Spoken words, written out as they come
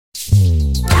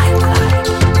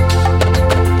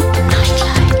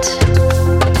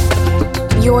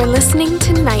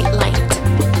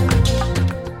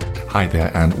Hi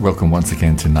there, and welcome once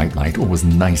again to Nightlight. Always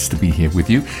nice to be here with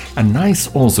you, and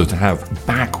nice also to have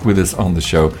back with us on the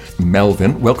show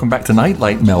Melvin. Welcome back to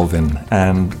Nightlight, Melvin.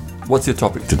 And what's your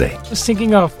topic today? I was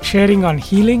thinking of sharing on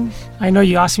healing. I know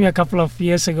you asked me a couple of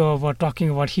years ago about talking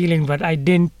about healing, but I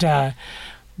didn't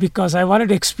because I wanted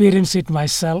to experience it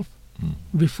myself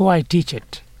before I teach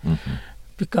it. Mm-hmm.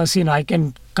 Because, I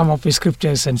can come up with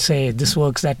scriptures and say this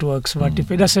works, that works, but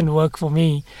if it doesn't work for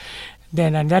me,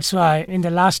 then, and that's why in the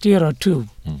last year or two,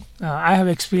 I have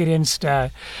experienced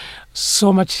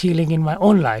so much healing in my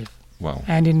own life. Wow.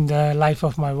 And in the life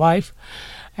of my wife.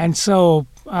 And so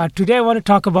today I want to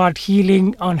talk about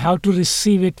healing on how to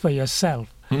receive it for yourself.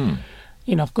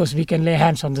 Of course, we can lay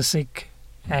hands on the sick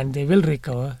and they will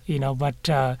recover, but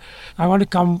I want to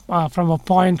come from a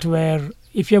point where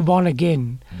if you're born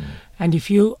again and if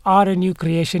you are a new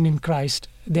creation in Christ,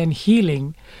 then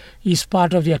healing is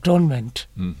part of the atonement.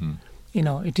 Mm-hmm.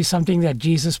 It is something that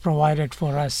Jesus provided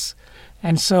for us.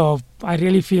 And so I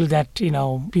really feel that,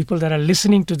 people that are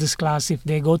listening to this class, if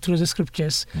they go through the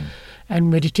scriptures and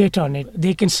meditate on it,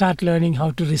 they can start learning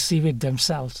how to receive it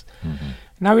themselves. Mm-hmm.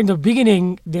 Now, in the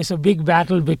beginning, there's a big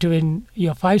battle between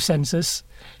your five senses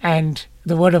and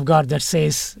the Word of God that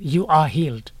says you are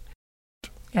healed.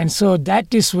 And so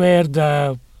that is where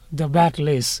the battle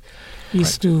is right.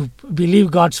 To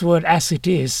believe God's Word as it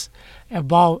is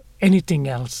above anything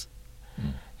else.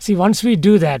 See, once we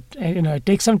do that, it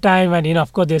takes some time, and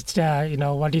of course, there's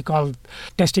what you call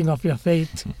testing of your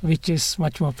faith, which is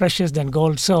much more precious than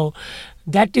gold. So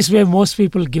that is where most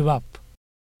people give up.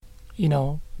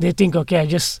 They think, okay, I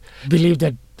just believe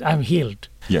that I'm healed.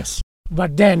 Yes.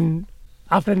 But then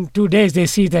after 2 days, they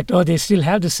see that, they still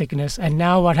have the sickness. And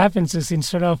now what happens is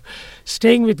instead of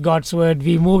staying with God's Word,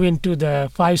 we move into the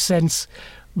five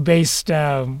sense-based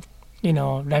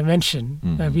dimension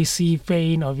where we see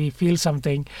pain or we feel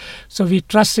something. So we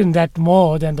trust in that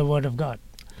more than the Word of God.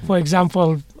 For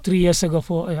example, 3 years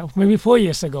ago, maybe 4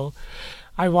 years ago,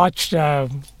 I watched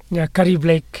Curry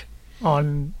Blake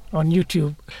on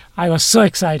YouTube. I was so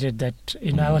excited that,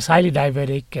 I was highly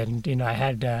diabetic and, I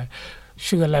had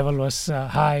sugar level was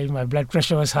high, my blood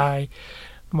pressure was high,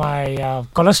 my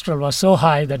cholesterol was so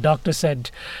high the doctor said,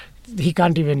 he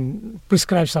can't even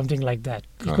prescribe something like that.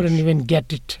 He couldn't even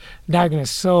get it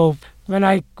diagnosed. So when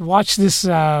I watched this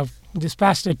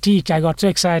pastor teach, I got so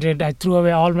excited. I threw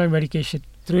away all my medication,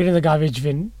 threw it in the garbage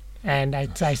bin, and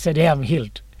I said, hey, I'm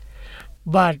healed.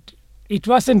 But it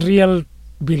wasn't real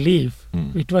belief.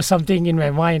 It was something in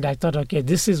my mind. I thought, okay,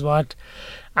 this is what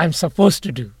I'm supposed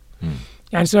to do.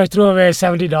 And so I threw away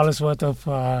 $70 worth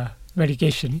of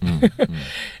medication.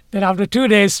 Then after 2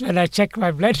 days, when I checked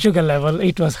my blood sugar level,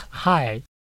 it was high,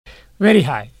 very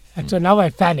high. And so now I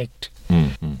panicked,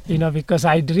 because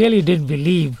I really didn't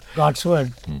believe God's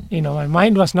Word. My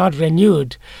mind was not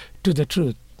renewed to the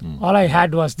truth. All I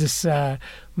had was this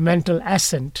mental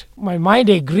assent. My mind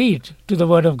agreed to the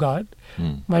Word of God.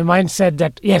 My mind said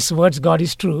that, yes, Word's God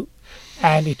is true,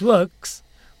 and it works.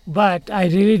 But I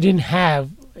really didn't have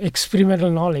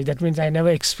experimental knowledge. That means I never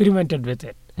experimented with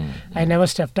it. I never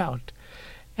stepped out.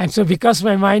 And so because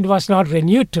my mind was not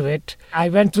renewed to it, I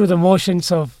went through the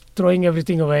motions of throwing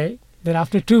everything away. Then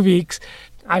after 2 weeks,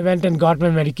 I went and got my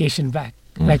medication back.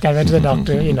 Like I went to the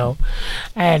doctor,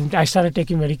 and I started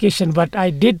taking medication. But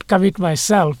I did commit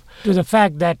myself to the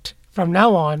fact that from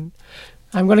now on,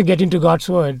 I'm going to get into God's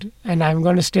Word and I'm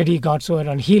going to study God's Word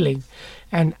on healing.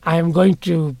 And I'm going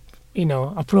to,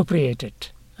 appropriate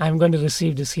it. I'm going to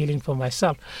receive this healing for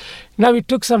myself. Now, it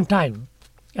took some time.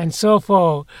 And so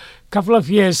for a couple of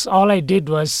years, all I did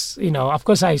was, of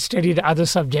course, I studied other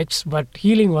subjects, but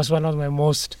healing was one of my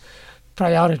most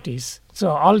priorities. So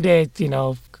all day,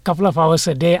 a couple of hours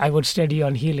a day, I would study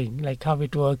on healing, like how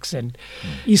it works. And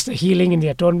is the healing in the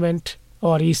atonement?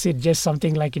 Or is it just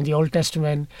something like in the Old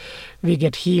Testament, we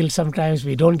get healed sometimes,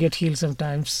 we don't get healed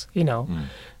sometimes,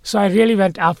 So I really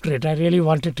went after it. I really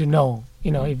wanted to know,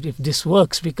 if this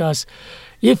works, because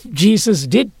if Jesus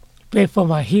did pay for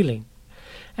my healing,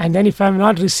 and then if I'm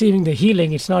not receiving the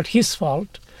healing, it's not his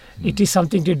fault. It is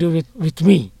something to do with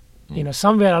me.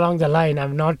 Somewhere along the line,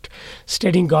 I'm not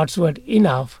studying God's Word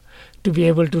enough to be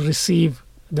able to receive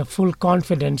the full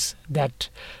confidence that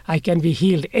I can be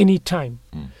healed anytime.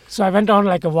 So I went on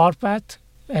like a warpath,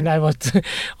 and I was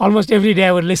almost every day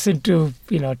I would listen to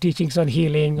teachings on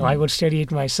healing, or I would study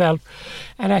it myself,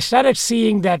 and I started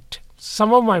seeing that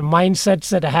some of my mindsets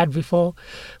that I had before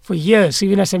for years,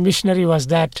 even as a missionary, was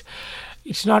that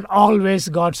it's not always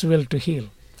God's will to heal.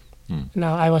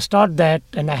 Now I was taught that,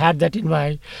 and I had that in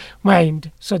my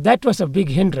mind, so that was a big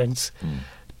hindrance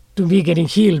to me getting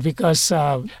healed, because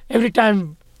every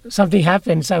time something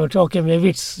happens, I would say, okay, maybe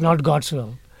it's not God's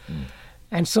will.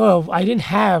 And so I didn't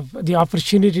have the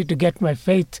opportunity to get my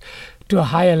faith to a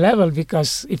higher level,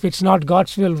 because if it's not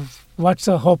God's will, what's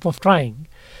the hope of trying?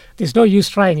 There's no use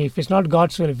trying if it's not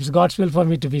God's will. If it's God's will for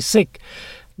me to be sick,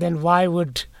 then why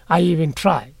would I even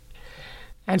try?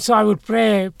 And so I would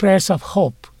pray prayers of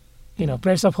hope.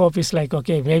 Prayers of hope is like,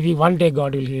 okay, maybe one day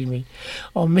God will heal me,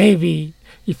 or maybe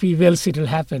if He wills, it will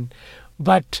happen.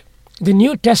 But the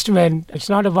New Testament, it's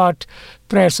not about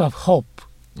prayers of hope.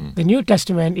 The New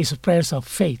Testament is prayers of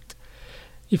faith.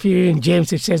 If you read in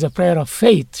James, it says a prayer of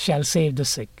faith shall save the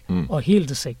sick or heal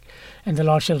the sick, and the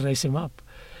Lord shall raise him up.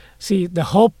 See, the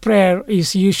hope prayer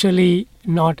is usually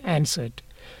not answered.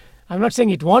 I'm not saying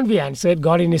it won't be answered.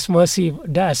 God in His mercy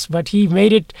does, but He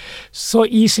made it so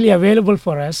easily available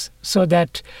for us so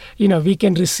that, we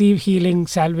can receive healing,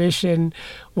 salvation,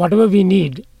 whatever we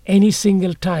need, any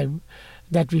single time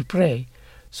that we pray.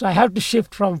 So I have to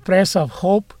shift from prayers of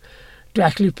hope to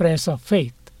actually prayers of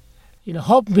faith.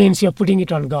 Hope means you're putting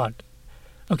it on God.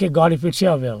 Okay, God, if it's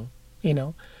your will,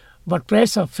 But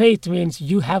prayers of faith means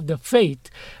you have the faith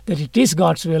that it is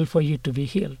God's will for you to be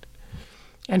healed.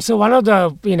 And so one of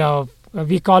the,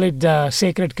 we call it the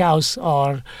sacred cows,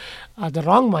 or the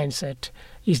wrong mindset,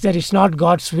 is that it's not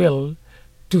God's will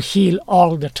to heal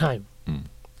all the time.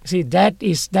 See, that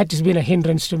has been a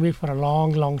hindrance to me for a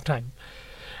long, long time.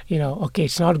 Okay,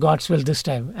 it's not God's will this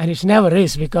time. And it never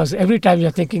is, because every time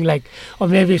you're thinking like, oh,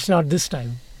 maybe it's not this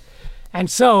time. And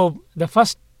so the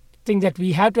first thing that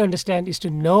we have to understand is to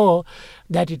know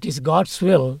that it is God's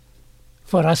will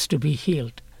for us to be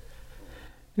healed.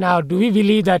 Now, do we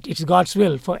believe that it's God's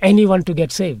will for anyone to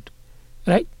get saved?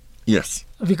 Right? Yes.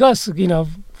 Because,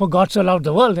 for God so loved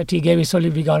the world that He gave His only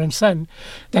begotten Son,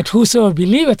 that whosoever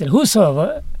believeth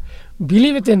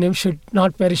in Him should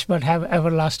not perish but have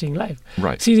everlasting life.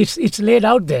 Right. See, it's laid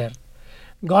out there.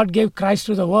 God gave Christ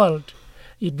to the world.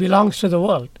 It belongs to the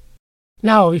world.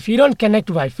 Now, if you don't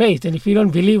connect by faith, and if you don't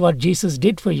believe what Jesus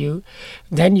did for you,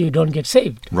 then you don't get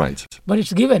saved. Right. But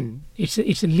it's given. It's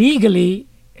legally,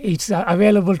 it's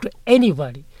available to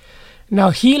anybody.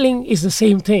 Now, healing is the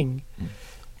same thing.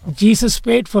 Jesus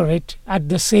paid for it at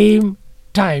the same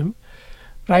time,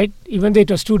 right? Even though it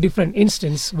was two different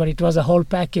instances, but it was a whole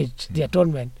package, the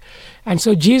atonement. And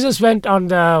so Jesus went on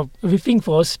the whipping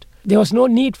post. There was no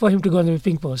need for Him to go on the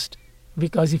whipping post,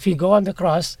 because if He go on the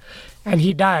cross and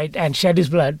He died and shed His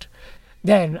blood,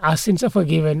 then our sins are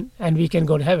forgiven and we can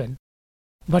go to heaven.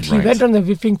 But He went on the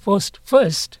whipping post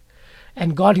first,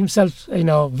 and God Himself,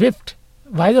 whipped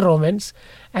by the Romans,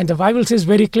 and the Bible says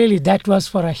very clearly that was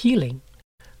for a healing.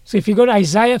 So if you go to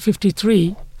Isaiah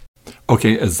 53,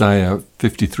 okay, Isaiah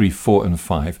 53, 4 and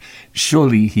 5.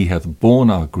 Surely He hath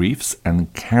borne our griefs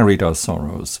and carried our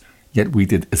sorrows, yet we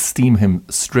did esteem Him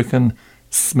stricken,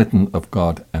 smitten of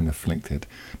God, and afflicted.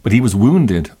 But He was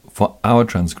wounded for our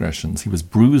transgressions, He was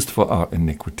bruised for our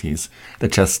iniquities. The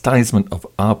chastisement of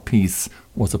our peace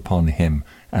was upon Him,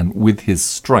 and with His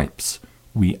stripes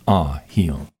we are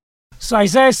healed. So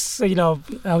Isaiah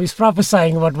is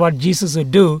prophesying about what Jesus would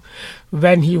do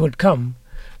when He would come.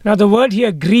 Now the word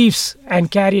here, griefs and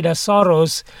carried our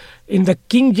sorrows, in the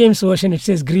King James Version it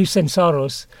says griefs and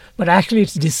sorrows, but actually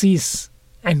it's disease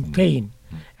and pain.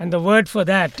 And the word for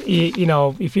that,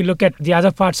 if you look at the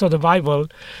other parts of the Bible,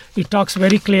 it talks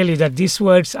very clearly that these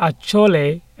words are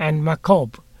chole and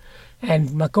makob. And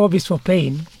makob is for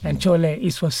pain, and chole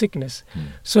is for sickness.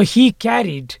 So He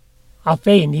carried our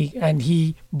pain, and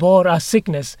He bore our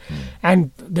sickness,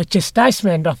 and the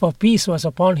chastisement of our peace was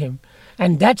upon Him.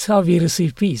 And that's how we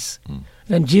receive peace.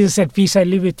 When Jesus said, peace I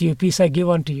live with you, peace I give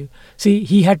unto you. See,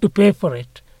 He had to pay for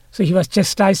it. So He was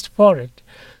chastised for it.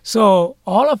 So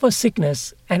all of our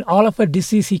sickness and all of our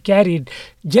disease He carried,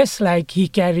 just like He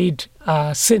carried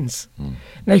our sins.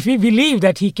 Now, if we believe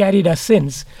that He carried our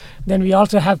sins, then we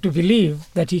also have to believe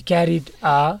that He carried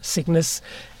our sickness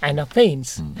and our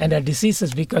pains and our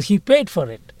diseases, because He paid for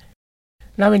it.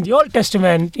 Now, in the Old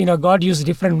Testament, God used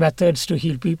different methods to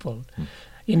heal people.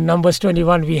 In Numbers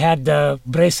 21, we had the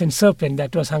brazen serpent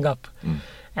that was hung up.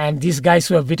 And these guys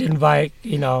who were bitten by,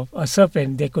 a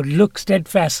serpent, they could look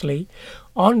steadfastly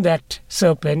on that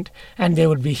serpent and they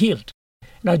would be healed.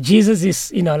 Now, Jesus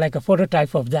is, like a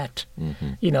prototype of that.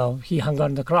 He hung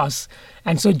on the cross.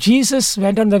 And so Jesus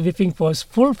went on the whipping post,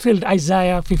 fulfilled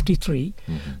Isaiah 53,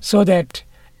 so that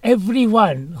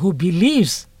everyone who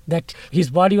believes that His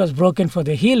body was broken for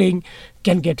the healing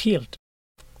can get healed.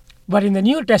 But in the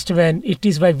New Testament, it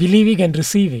is by believing and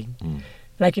receiving.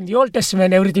 Like in the Old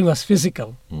Testament, everything was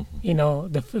physical.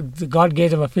 The God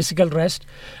gave them a physical rest.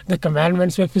 The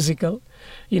commandments were physical.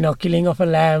 Killing of a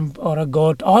lamb or a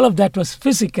goat, all of that was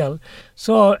physical.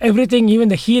 So everything, even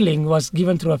the healing, was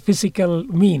given through a physical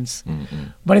means.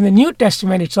 But in the New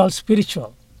Testament, it's all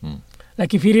spiritual.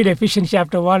 Like if you read Ephesians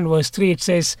chapter 1, verse 3, it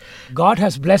says, God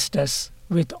has blessed us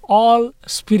with all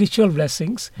spiritual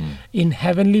blessings in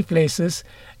heavenly places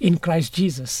in Christ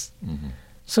Jesus.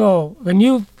 So when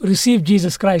you receive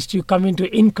Jesus Christ, you come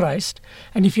into in Christ.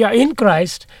 And if you are in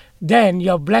Christ, then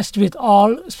you're blessed with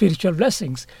all spiritual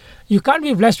blessings. You can't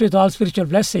be blessed with all spiritual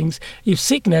blessings if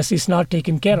sickness is not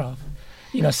taken care of.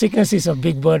 Sickness is a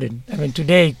big burden. I mean,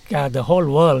 today, the whole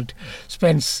world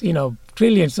spends,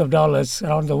 trillions of dollars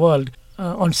around the world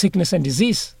on sickness and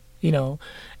disease,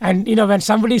 And, when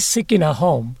somebody is sick in a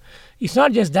home, it's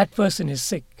not just that person is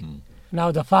sick.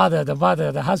 Now the father, the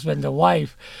mother, the husband, the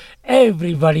wife,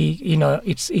 everybody,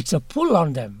 it's a pull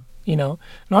on them,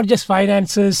 not just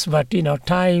finances, but,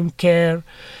 time, care.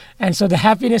 And so the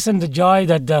happiness and the joy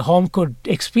that the home could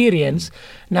experience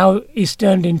now is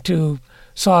turned into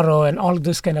sorrow and all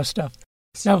this kind of stuff.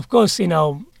 Now, of course,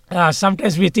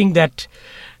 sometimes we think that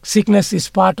sickness is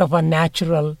part of a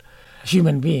natural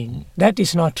human being. That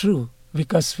is not true,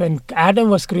 because when Adam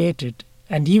was created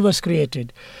and Eve was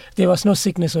created, there was no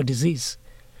sickness or disease.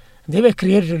 They were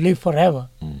created to live forever.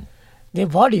 Their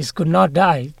bodies could not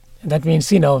die. That means,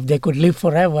 they could live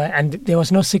forever, and there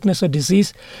was no sickness or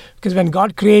disease, because when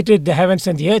God created the heavens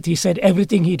and the earth, he said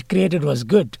everything he created was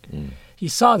good. He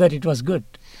saw that it was good.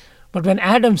 But when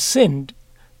Adam sinned,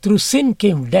 through sin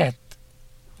came death.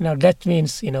 Now, death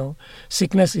means,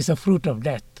 sickness is a fruit of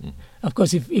death. Of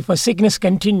course, if a sickness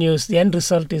continues, the end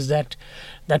result is that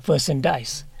that person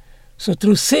dies. So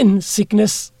through sin,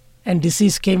 sickness and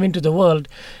disease came into the world.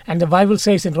 And the Bible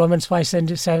says in Romans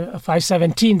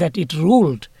 5:17 that it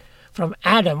ruled from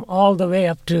Adam all the way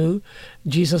up to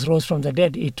Jesus rose from the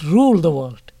dead. It ruled the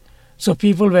world. So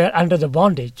people were under the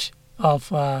bondage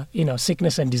of,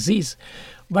 sickness and disease.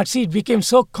 But see, it became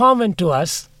so common to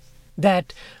us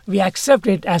that we accept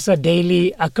it as a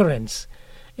daily occurrence.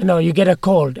 You get a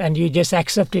cold and you just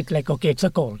accept it like, okay, it's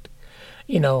a cold,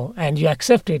 and you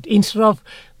accept it instead of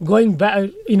going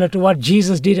back, to what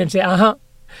Jesus did and say,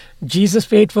 Jesus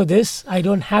paid for this. I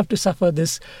don't have to suffer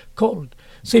this cold.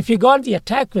 So if you go on the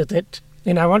attack with it,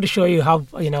 I want to show you how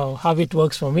it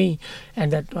works for me,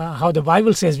 and that how the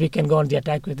Bible says we can go on the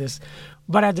attack with this.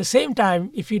 But at the same time,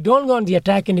 if you don't go on the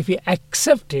attack and if you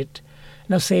accept it,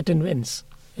 Satan wins.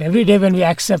 Every day when we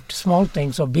accept small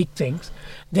things or big things,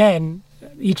 then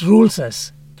it rules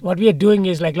us. What we are doing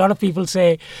is, like a lot of people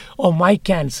say, oh, my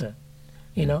cancer.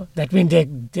 That means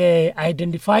they're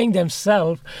identifying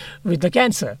themselves with the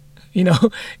cancer.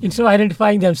 Instead of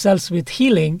identifying themselves with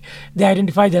healing, they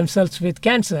identify themselves with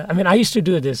cancer. I mean, I used to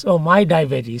do this. Oh, my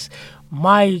diabetes,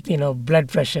 my, blood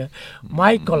pressure,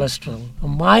 my cholesterol,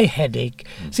 my headache.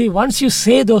 See, once you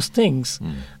say those things,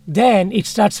 then it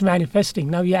starts manifesting.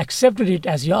 Now you accepted it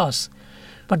as yours.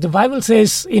 But the Bible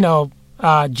says,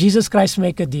 Jesus Christ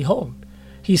maketh thee whole.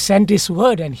 He sent his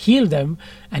word and healed them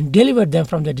and delivered them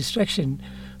from the destruction.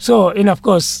 So, of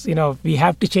course, we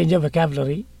have to change our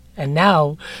vocabulary. And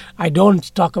now I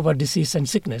don't talk about disease and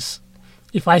sickness.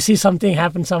 If I see something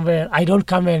happen somewhere, I don't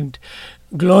come and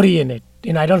glory in it.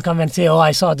 I don't come and say, oh,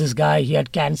 I saw this guy, he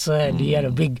had cancer and he had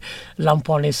a big lump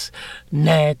on his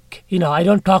neck. I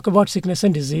don't talk about sickness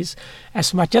and disease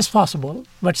as much as possible.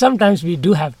 But sometimes we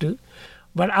do have to.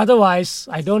 But otherwise,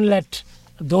 I don't let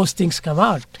those things come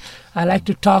out. I like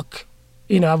to talk,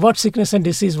 about sickness and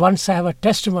disease once I have a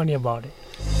testimony about it.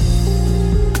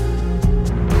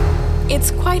 It's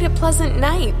quite a pleasant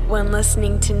night when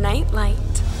listening to Nightlight.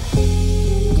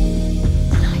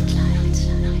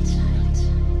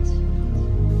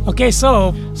 Okay,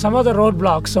 so some of the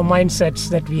roadblocks or mindsets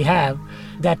that we have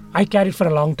that I carried for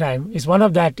a long time is one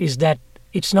of that is that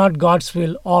it's not God's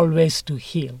will always to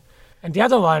heal. And the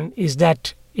other one is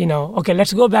that, okay,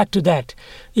 let's go back to that.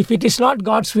 If it is not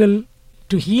God's will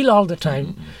to heal all the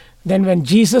time, then when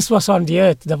Jesus was on the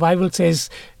earth, the Bible says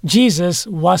Jesus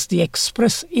was the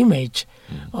express image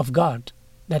of God.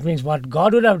 That means what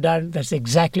God would have done, that's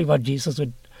exactly what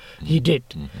he did.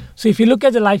 So if you look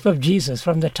at the life of Jesus,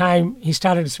 from the time he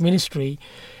started his ministry,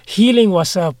 healing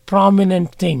was a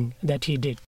prominent thing that he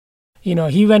did.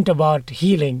 He went about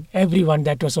healing everyone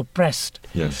that was oppressed,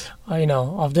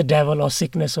 of the devil or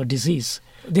sickness or disease.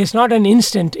 There's not an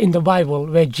instant in the Bible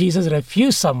where Jesus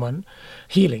refused someone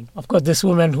healing. Of course, this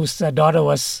woman whose daughter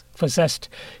was possessed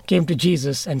came to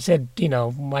Jesus and said,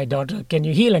 my daughter, can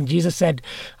you heal? And Jesus said,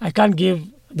 I can't give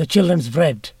the children's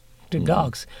bread. to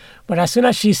dogs. But as soon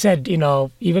as she said,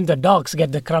 even the dogs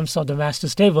get the crumbs of the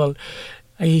master's table,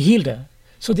 he healed her.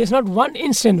 So there's not one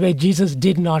instant where Jesus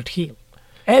did not heal.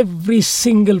 Every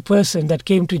single person that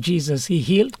came to Jesus, he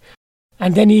healed.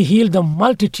 And then he healed the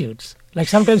multitudes. Like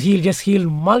sometimes he'll just heal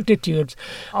multitudes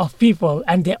of people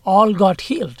and they all got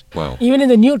healed. Wow. Even in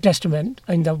the New Testament,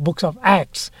 in the books of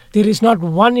Acts, there is not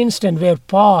one instant where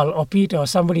Paul or Peter or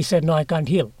somebody said, no, I can't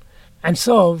heal. And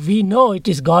so we know it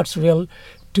is God's will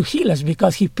to heal us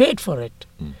because he paid for it.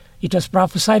 It was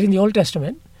prophesied in the Old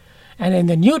Testament. And in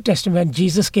the New Testament,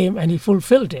 Jesus came and he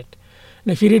fulfilled it.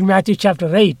 And if you read Matthew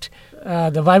chapter 8,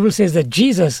 the Bible says that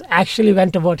Jesus actually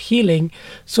went about healing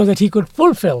so that he could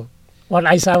fulfill what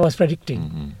Isaiah was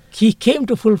predicting. He came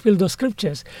to fulfill those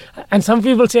scriptures. And some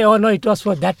people say, oh no, it was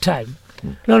for that time.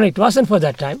 No, it wasn't for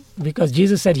that time, because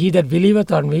Jesus said, he that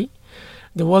believeth on me,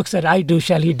 the works that I do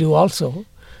shall he do also.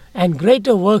 And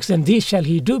greater works than these shall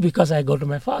he do, because I go to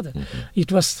my Father.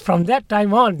 It was from that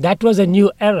time on, that was a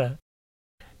new era.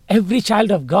 Every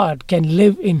child of God can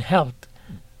live in health.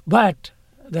 But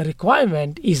the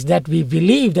requirement is that we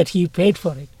believe that he paid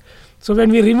for it. So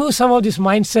when we remove some of these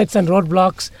mindsets and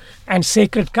roadblocks and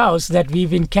sacred cows that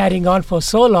we've been carrying on for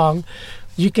so long,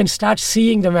 you can start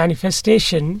seeing the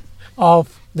manifestation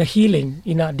of the healing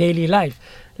in our daily life.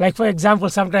 Like, for example,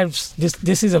 sometimes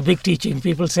this is a big teaching.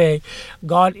 People say,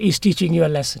 God is teaching you a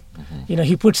lesson.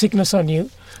 He put sickness on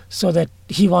you so that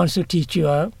he wants to teach you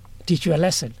a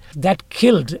lesson. That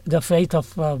killed the faith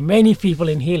of many people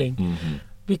in healing.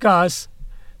 Because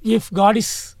if God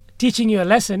is teaching you a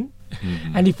lesson,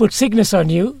 and he put sickness on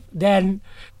you, then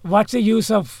what's the use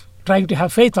of trying to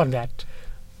have faith on that?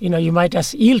 You might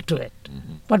just yield to it.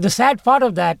 But the sad part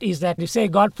of that is that you say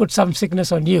God put some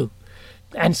sickness on you,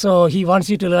 and so he wants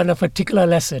you to learn a particular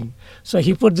lesson. So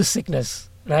he put the sickness,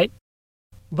 right?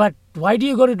 But why do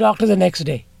you go to doctor the next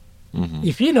day?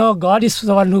 If you know God is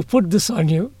the one who put this on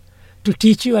you to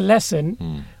teach you a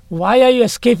lesson, why are you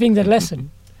escaping the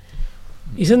lesson?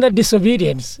 Isn't that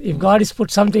disobedience? If God has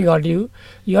put something on you,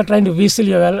 you're trying to whistle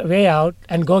your way out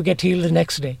and go get healed the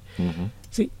next day.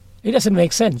 See, it doesn't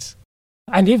make sense.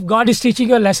 And if God is teaching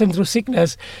you a lesson through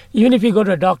sickness, even if you go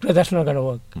to a doctor, that's not going to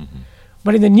work.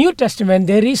 But in the New Testament,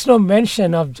 there is no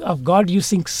mention of God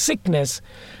using sickness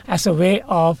as a way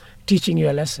of teaching you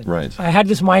a lesson. Right. I had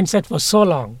this mindset for so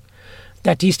long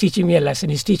that he's teaching me a lesson,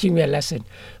 he's teaching me a lesson.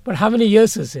 But how many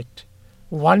years is it?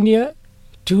 1 year?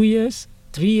 2 years?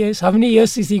 3 years? How many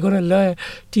years is he going to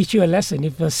teach you a lesson?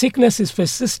 If the sickness is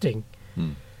persisting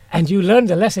and you learn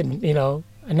the lesson,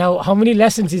 now how many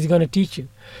lessons is he going to teach you?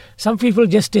 Some people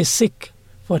just stay sick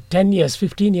for 10 years,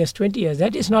 15 years, 20 years.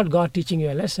 That is not God teaching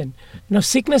you a lesson. Now,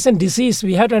 sickness and disease,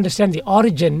 we have to understand the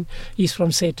origin is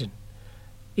from Satan.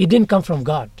 It didn't come from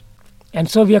God. And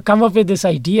so we have come up with this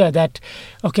idea that,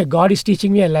 okay, God is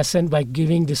teaching me a lesson by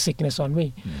giving this sickness on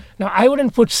me. Now, I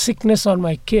wouldn't put sickness on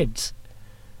my kids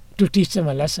to teach them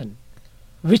a lesson.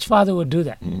 Which father would do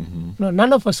that? No,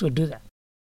 none of us would do that.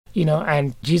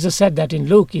 And Jesus said that in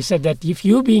Luke. He said that if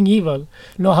you, being evil,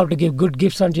 know how to give good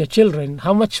gifts unto your children,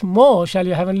 how much more shall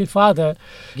your heavenly Father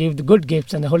give the good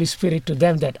gifts and the Holy Spirit to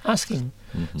them that ask him?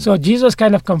 So Jesus was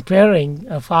kind of comparing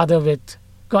a father with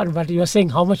God, but he was saying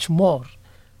how much more.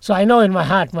 So I know in my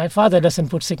heart, my Father doesn't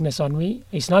put sickness on me.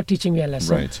 He's not teaching me a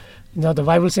lesson. Right. The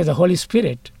Bible says the Holy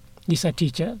Spirit is a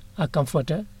teacher, a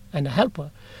comforter, and a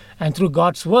helper. And through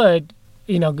God's word,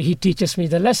 he teaches me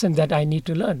the lesson that I need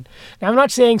to learn. Now, I'm not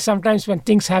saying sometimes when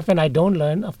things happen, I don't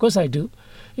learn. Of course I do.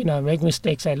 I make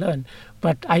mistakes, I learn.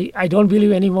 But I don't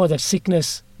believe anymore that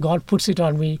sickness, God puts it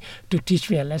on me to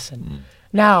teach me a lesson.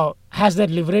 Now, has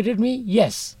that liberated me?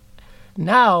 Yes.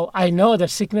 Now I know that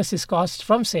sickness is caused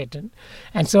from Satan.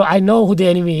 And so I know who the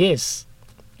enemy is.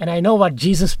 And I know what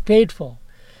Jesus paid for.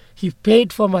 He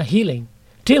paid for my healing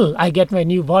till I get my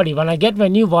new body. When I get my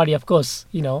new body, of course,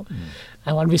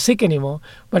 I won't be sick anymore.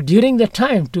 But during the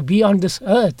time to be on this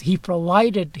earth, he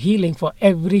provided healing for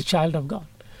every child of God.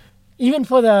 Even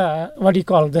for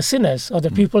the sinners or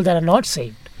the people that are not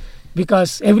saved.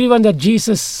 Because everyone that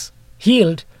Jesus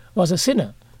healed was a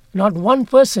sinner. Not one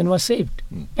person was saved.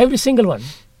 Every single one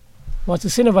was a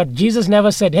sinner. But Jesus never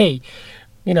said, hey,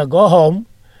 go home,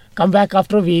 come back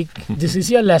after a week. This is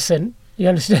your lesson. You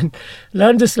understand?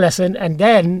 Learn this lesson and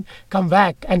then come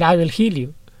back and I will heal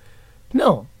you.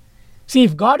 No. See,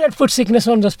 if God had put sickness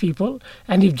on those people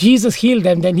and if Jesus healed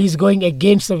them, then he's going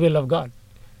against the will of God.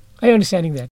 Are you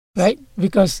understanding that? Right?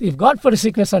 Because if God put a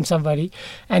sickness on somebody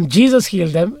and Jesus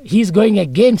healed them, he's going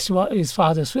against his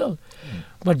Father's will.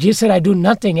 But Jesus said, I do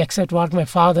nothing except what my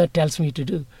Father tells me to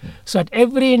do. So at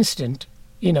every instant,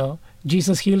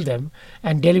 Jesus healed them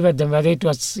and delivered them, whether it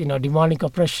was, demonic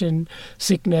oppression,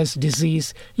 sickness,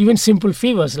 disease, even simple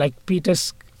fevers, like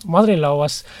Peter's mother-in-law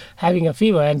was having a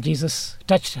fever and Jesus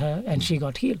touched her and she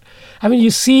got healed. I mean,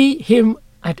 you see him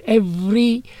at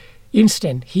every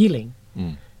instant healing.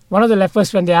 One of the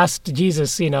lepers, when they asked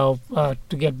Jesus,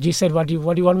 Jesus said, what do you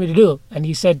want me to do? And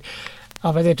he said,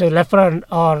 whether it's a leper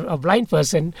or a blind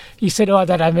person, he said,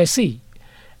 that I may see.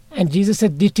 And Jesus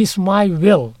said, it is my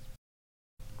will.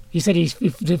 He said,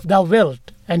 if thou wilt.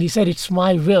 And he said, it's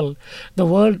my will. The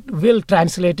word will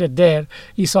translated there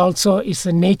is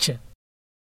a nature.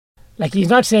 Like he's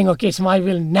not saying, okay, it's my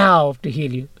will now to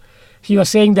heal you. He was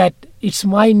saying that it's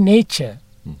my nature,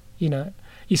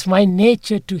 it's my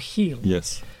nature to heal.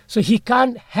 Yes. So he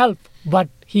can't help but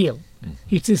heal.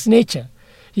 It's his nature.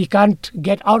 He can't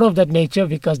get out of that nature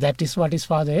because that is what his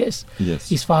Father is. Yes.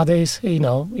 His Father is, in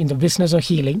the business of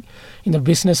healing, in the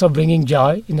business of bringing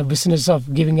joy, in the business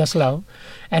of giving us love.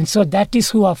 And so that is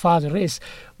who our Father is.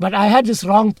 But I had this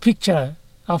wrong picture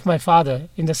of my Father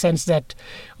in the sense that,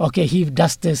 okay, he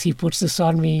does this, he puts this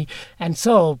on me. And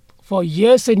so for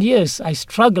years and years, I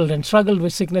struggled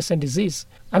with sickness and disease.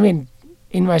 I mean,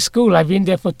 in my school, I've been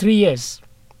there for 3 years.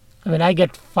 I mean, I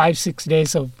get 5-6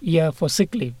 days a year for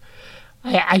sick leave.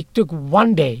 I took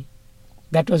 1 day.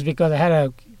 That was because I had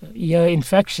a ear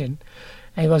infection.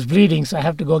 I was bleeding, so I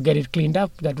have to go get it cleaned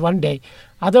up that 1 day.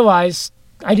 Otherwise,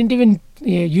 I didn't even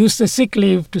use the sick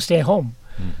leave to stay home.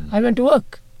 I went to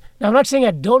work. Now, I'm not saying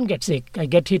I don't get sick. I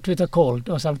get hit with a cold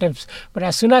or sometimes. But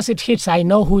as soon as it hits, I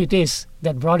know who it is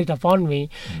that brought it upon me.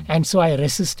 And so I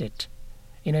resist it.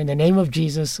 In the name of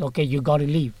Jesus, okay, you got to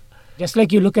leave. Just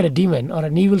like you look at a demon or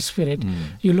an evil spirit,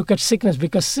 you look at sickness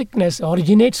because sickness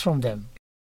originates from them.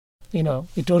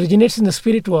 It originates in the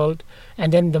spirit world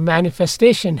and then the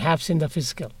manifestation happens in the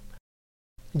physical.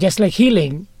 Just like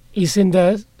healing is in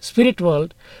the spirit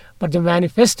world, but the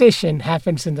manifestation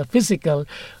happens in the physical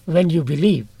when you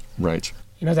believe. Right.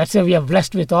 That's why we are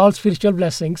blessed with all spiritual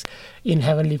blessings in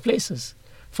heavenly places.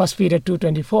 1 Peter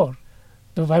 2:24.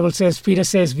 The Bible says, Peter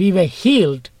says, we were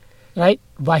healed, right?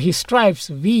 By his stripes,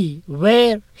 we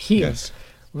were healed. Yes.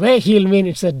 Were healed means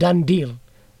it's a done deal.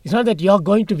 It's not that you're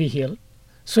going to be healed.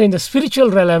 So in the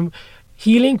spiritual realm,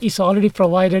 healing is already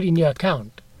provided in your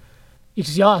account.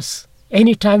 It's yours.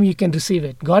 Anytime you can receive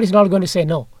it. God is not going to say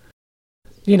no.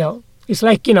 It's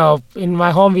like, in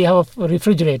my home we have a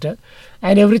refrigerator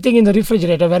and everything in the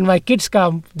refrigerator, when my kids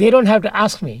come, they don't have to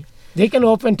ask me. They can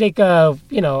open, take a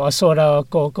soda or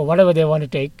Coke or whatever they want to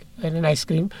take and an ice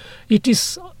cream. It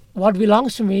is what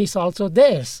belongs to me is also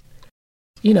theirs.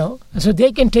 So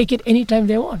they can take it anytime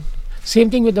they want.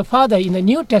 Same thing with the Father. In the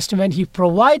New Testament, he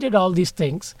provided all these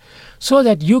things so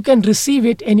that you can receive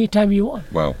it anytime you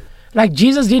want. Wow. Like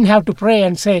Jesus didn't have to pray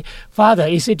and say, Father,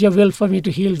 is it your will for me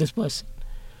to heal this person?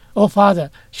 Oh, Father,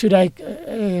 should I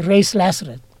raise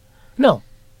Lazarus? No.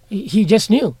 He just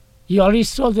knew. He already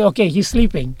told them, okay, he's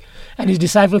sleeping. And his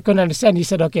disciple couldn't understand. He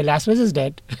said, okay, Lazarus is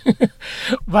dead.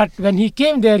 But when he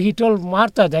came there, he told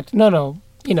Martha that, no,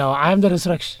 I am the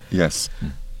resurrection. Yes.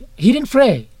 He didn't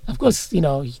pray. Of course,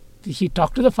 he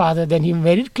talked to the Father, then he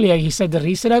made it clear. He said, the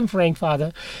reason I'm praying,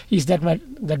 Father, is that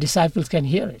the disciples can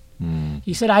hear it.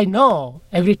 He said, I know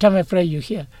every time I pray, you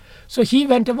hear. So he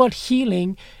went about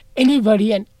healing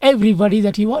anybody and everybody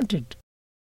that he wanted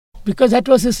because that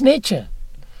was his nature.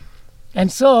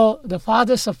 And so the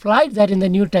Father supplied that in the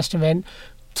New Testament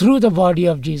through the body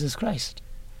of Jesus Christ.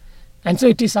 And so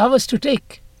it is ours to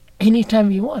take anytime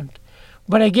we want.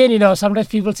 But again, sometimes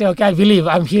people say, okay, I believe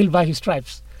I'm healed by his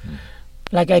stripes.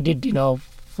 Like I did,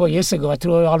 4 years ago, I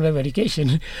threw away all my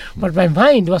medication. But my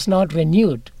mind was not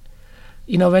renewed.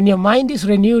 When your mind is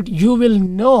renewed, you will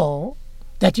know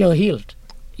that you're healed.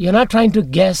 You're not trying to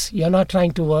guess. You're not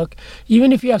trying to work.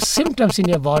 Even if you have symptoms in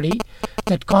your body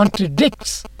that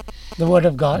contradicts the Word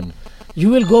of God, you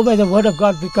will go by the Word of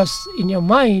God because in your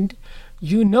mind,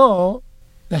 you know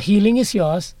the healing is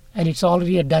yours and it's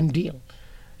already a done deal.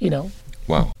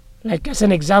 Wow. Like as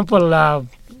an example,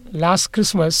 last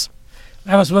Christmas,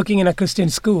 I was working in a Christian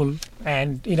school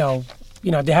and,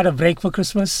 they had a break for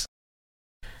Christmas.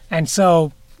 And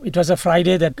so it was a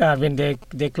Friday that when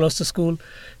they closed the school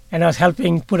and I was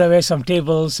helping put away some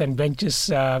tables and benches.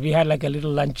 We had like a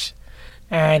little lunch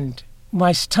and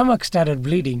my stomach started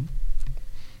bleeding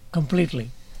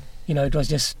completely. It was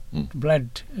just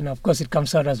blood. Of course it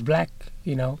comes out as black,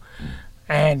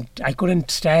 and I couldn't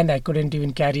stand. I couldn't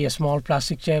even carry a small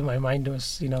plastic chair. My mind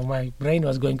was, my brain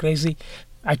was going crazy.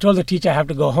 I told the teacher I have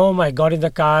to go home. I got in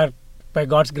the car. By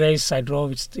God's grace, I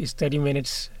drove. It's 30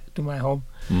 minutes to my home.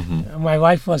 My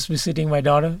wife was visiting my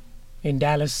daughter in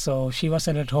Dallas, so she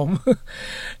wasn't at home.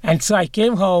 And so I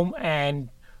came home and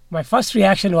my first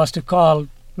reaction was to call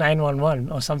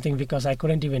 911 or something because I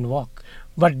couldn't even walk.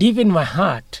 But deep in my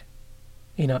heart,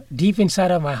 deep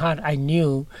inside of my heart, I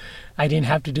knew I didn't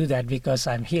have to do that because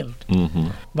I'm healed. Mm-hmm.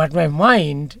 But my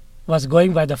mind was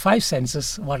going by the five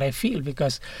senses, what I feel,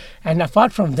 and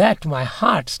apart from that, my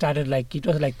heart started it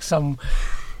was like some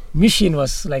machine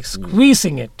was like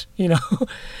squeezing it,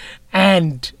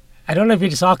 and I don't know if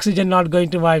it's oxygen not going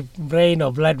to my brain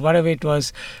or blood, whatever it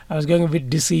was. I was going a bit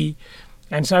dizzy,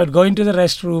 and so I would go into the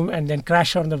restroom and then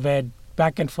crash on the bed,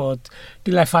 back and forth,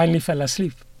 till I finally fell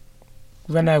asleep.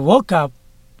 When I woke up,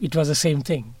 it was the same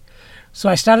thing. So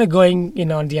I started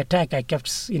going, on the attack. I kept,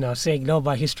 saying, no,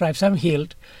 by his stripes I'm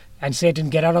healed. And Satan,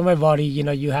 get out of my body,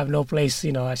 you have no place.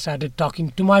 I started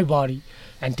talking to my body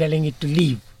and telling it to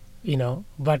leave,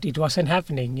 but it wasn't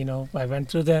happening. I went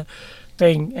through the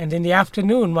thing. And in the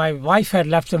afternoon, my wife had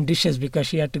left some dishes because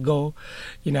she had to go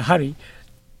in a hurry.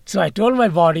 So I told my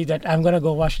body that I'm going to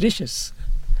go wash dishes.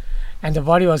 And the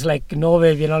body was like, no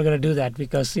way, we're not going to do that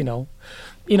because,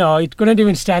 it couldn't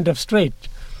even stand up straight.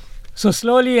 So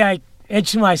slowly I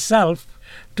edged myself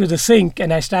to the sink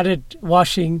and I started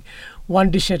washing one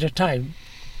dish at a time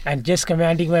and just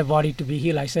commanding my body to be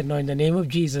healed. I said, no, in the name of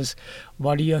Jesus,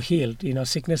 body, you're healed.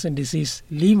 Sickness and disease,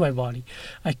 leave my body.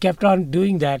 I kept on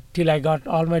doing that till I got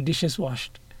all my dishes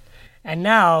washed. And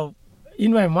now,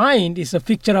 in my mind, is a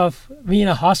picture of me in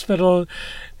a hospital,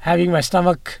 having my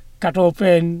stomach cut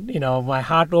open, my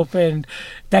heart open.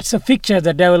 That's a picture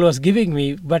the devil was giving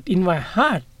me. But in my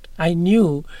heart, I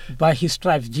knew by his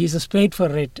stripes, Jesus paid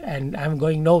for it, and I'm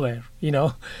going nowhere,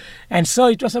 And so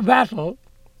it was a battle.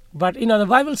 But, the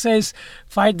Bible says,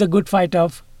 fight the good fight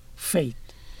of faith.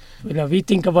 We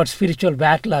think about spiritual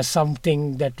battle as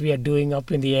something that we are doing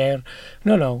up in the air.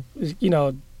 No.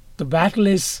 The battle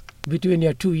is between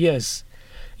your 2 ears.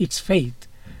 It's faith.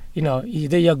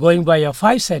 Either you're going by your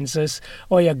five senses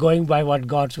or you're going by what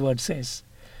God's word says.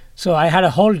 So I had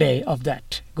a whole day of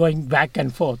that, going back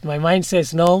and forth. My mind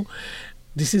says, no,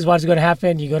 this is what's going to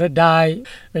happen. You're going to die.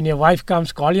 When your wife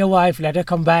comes, call your wife, let her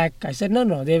come back. I said,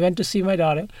 no. They went to see my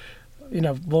daughter.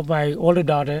 Both my older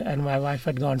daughter and my wife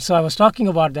had gone. So I was talking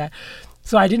about that.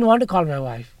 So I didn't want to call my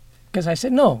wife because I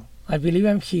said, no, I believe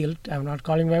I'm healed. I'm not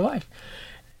calling my wife.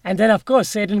 And then, of course,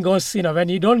 Satan goes, when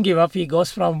you don't give up, he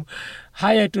goes from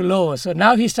higher to lower. So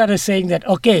now he started saying that,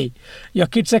 okay, your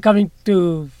kids are coming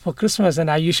for Christmas,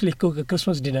 and I usually cook a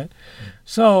Christmas dinner.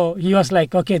 So he was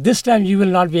like, okay, this time you will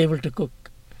not be able to cook.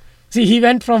 See, he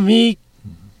went from me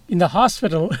in the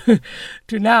hospital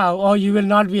to now, you will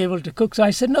not be able to cook. So I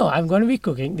said, no, I'm going to be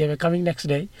cooking. They were coming next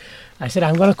day. I said,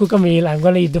 I'm going to cook a meal. I'm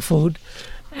going to eat the food,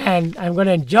 and I'm going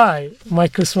to enjoy my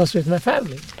Christmas with my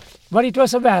family. But it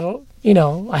was a battle.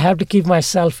 I have to keep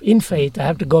myself in faith. I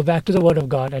have to go back to the Word of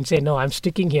God and say, no, I'm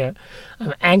sticking here.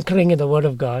 I'm anchoring in the Word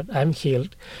of God. I'm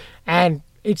healed. And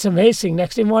it's amazing.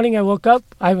 Next day morning I woke up,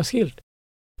 I was healed.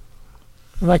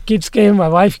 My kids came, my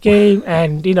wife came,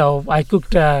 and, I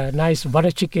cooked a nice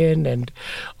butter chicken and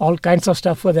all kinds of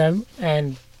stuff for them.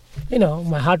 And,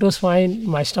 my heart was fine,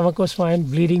 my stomach was fine,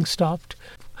 bleeding stopped.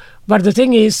 But the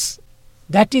thing is,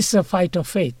 that is a fight of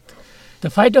faith. The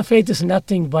fight of faith is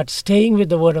nothing but staying with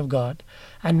the Word of God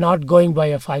and not going by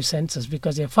your five senses,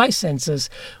 because your five senses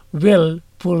will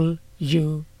pull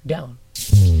you down.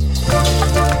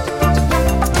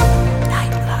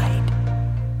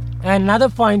 And another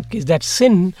point is that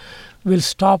sin will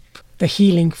stop the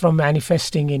healing from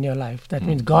manifesting in your life. That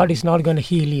means God is not going to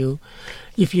heal you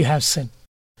if you have sin.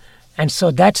 And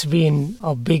so that's been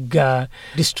a big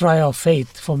destroyer of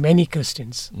faith for many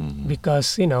Christians,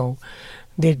 because,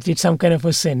 they did some kind of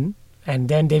a sin, and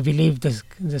then they believed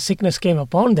the sickness came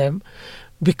upon them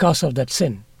because of that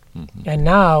sin. And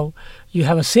now you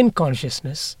have a sin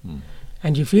consciousness,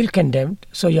 and you feel condemned,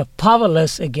 so you're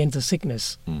powerless against the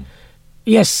sickness.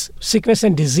 Yes, sickness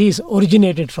and disease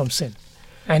originated from sin.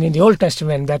 And in the Old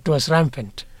Testament, that was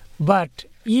rampant. But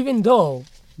even though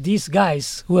these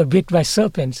guys who were bit by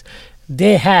serpents,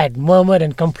 they had murmured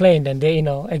and complained, and they,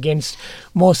 against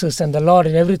Moses and the Lord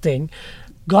and everything,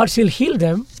 God still healed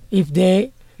them if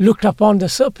they looked upon the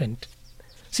serpent.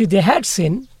 See, they had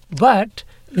sin, but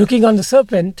looking on the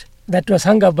serpent that was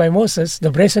hung up by Moses, the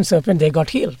brazen serpent, they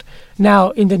got healed. Now,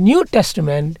 in the New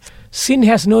Testament, sin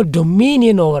has no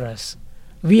dominion over us.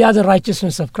 We are the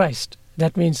righteousness of Christ.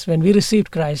 That means when we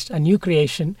received Christ, a new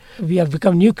creation, we have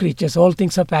become new creatures. All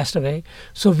things are passed away.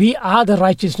 So we are the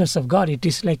righteousness of God. It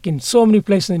is like in so many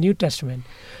places in the New Testament.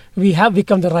 We have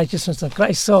become the righteousness of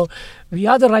Christ. So we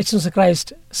are the righteousness of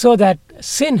Christ, so that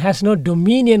sin has no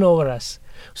dominion over us.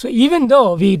 So even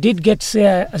though we did get,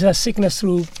 say, a sickness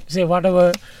through, say,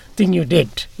 whatever thing you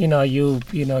did.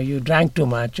 You drank too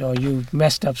much, or you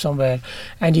messed up somewhere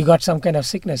and you got some kind of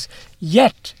sickness.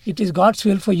 Yet it is God's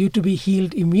will for you to be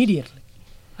healed immediately.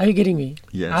 Are you getting me?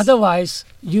 Yes. Otherwise,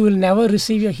 you will never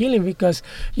receive your healing because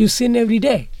you sin every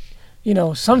day.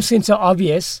 Some sins are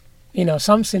obvious,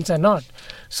 some sins are not.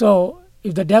 So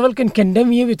if the devil can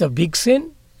condemn you with a big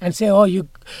sin and say,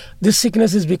 this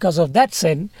sickness is because of that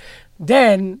sin,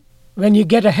 then when you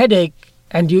get a headache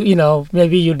and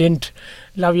maybe you didn't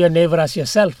love your neighbor as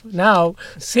yourself, now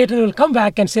Satan will come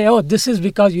back and say, this is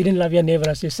because you didn't love your neighbor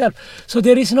as yourself. So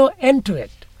there is no end to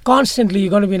it. Constantly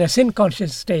you're going to be in a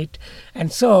sin-conscious state,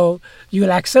 and so you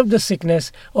will accept the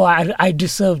sickness. I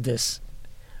deserve this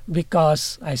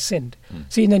because I sinned.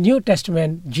 See, in the New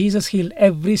Testament, Jesus healed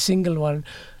every single one.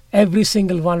 Every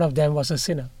single one of them was a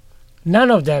sinner.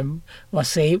 None of them was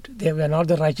saved. They were not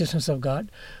the righteousness of God.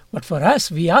 But for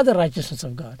us, we are the righteousness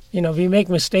of God. We make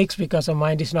mistakes because our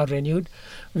mind is not renewed.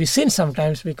 We sin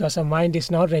sometimes because our mind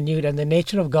is not renewed and the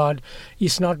nature of God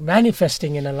is not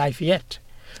manifesting in our life yet.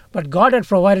 But God had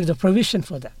provided the provision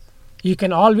for that. You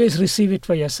can always receive it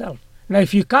for yourself. Now,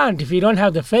 if you don't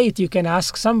have the faith, you can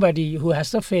ask somebody who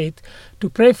has the faith to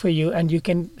pray for you and you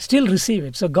can still receive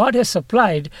it. So God has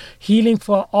supplied healing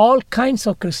for all kinds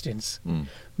of Christians,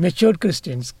 matured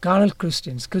Christians, carnal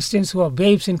Christians, Christians who are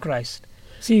babes in Christ.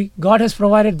 See, God has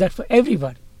provided that for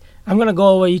everybody. I'm going to go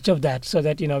over each of that so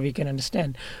that, we can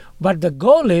understand. But the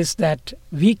goal is that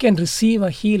we can receive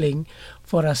a healing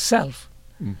for ourselves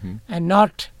and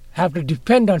not have to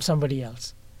depend on somebody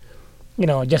else.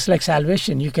 Just like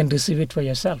salvation, you can receive it for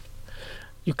yourself.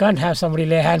 You can't have somebody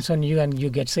lay hands on you and you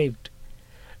get saved.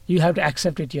 You have to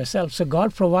accept it yourself. So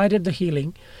God provided the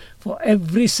healing for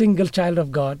every single child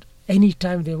of God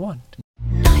anytime they want.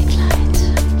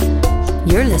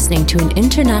 Nightlight. You're listening to an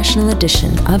international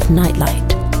edition of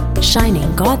Nightlight,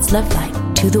 shining God's love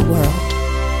light to the world.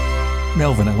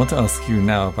 Melvin, I want to ask you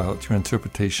now about your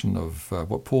interpretation of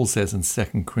what Paul says in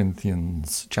 2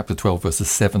 Corinthians chapter 12, verses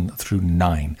 7 through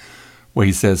 9, where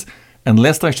he says, "And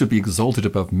lest I should be exalted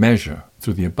above measure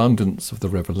through the abundance of the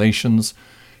revelations,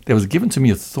 there was given to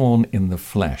me a thorn in the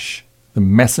flesh, the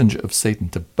messenger of Satan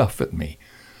to buffet me,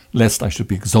 lest I should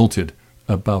be exalted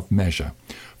above measure.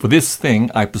 For this thing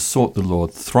I besought the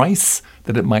Lord thrice,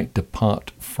 that it might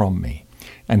depart from me.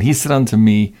 And he said unto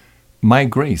me, My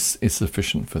grace is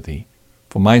sufficient for thee,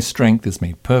 for my strength is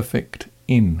made perfect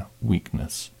in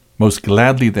weakness. Most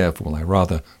gladly, therefore, will I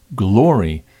rather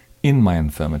glory in my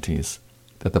infirmities,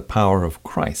 that the power of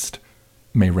Christ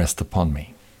may rest upon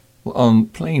me." Well, on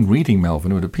plain reading,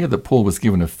 Melvin, it would appear that Paul was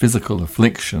given a physical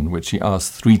affliction, which he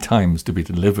asked 3 times to be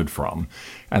delivered from,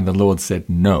 and the Lord said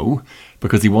no,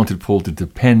 because he wanted Paul to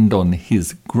depend on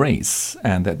his grace,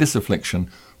 and that this affliction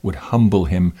would humble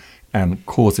him and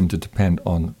cause him to depend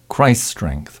on Christ's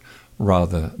strength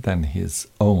rather than his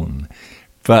own.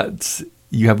 But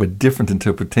you have a different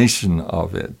interpretation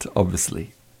of it,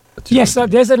 obviously. Yes, so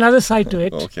there's another side to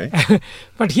it. Okay.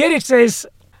 But here it says,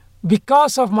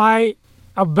 because of my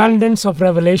abundance of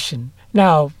revelation.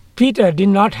 Now, Peter did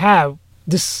not have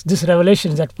this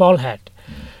revelation that Paul had.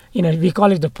 We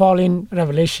call it the Pauline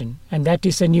revelation, and that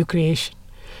is a new creation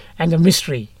and the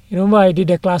mystery. Remember, I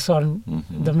did a class on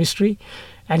the mystery,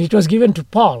 and it was given to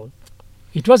Paul.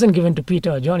 It wasn't given to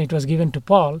Peter or John, it was given to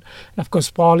Paul. And of course,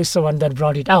 Paul is the one that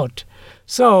brought it out.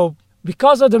 So,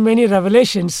 because of the many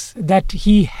revelations that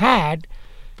he had,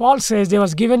 Paul says, there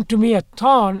was given to me a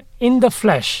thorn in the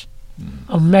flesh,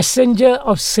 a messenger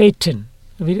of Satan.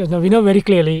 We know very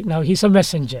clearly, now he's a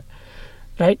messenger,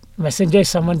 right? Messenger is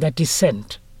someone that is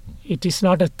sent. It is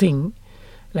not a thing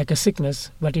like a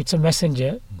sickness, but it's a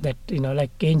messenger that,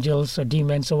 like angels or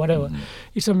demons or whatever.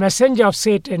 It's a messenger of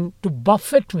Satan to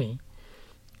buffet me.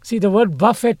 See, the word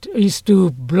buffet is to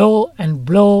blow and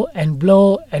blow and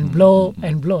blow and blow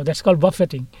and blow. That's called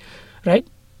buffeting, right?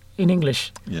 In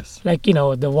English. Yes. Like,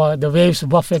 the waves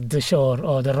buffet the shore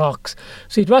or the rocks.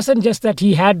 So it wasn't just that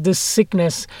he had this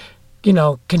sickness,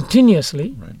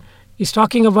 continuously. Right. He's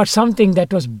talking about something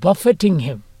that was buffeting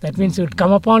him. That means it would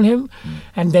come upon him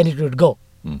and then it would go,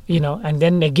 and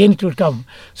then again it would come.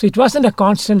 So it wasn't a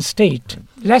constant state.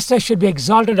 Lest I should be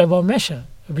exalted above measure.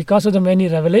 Because of the many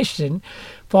revelation,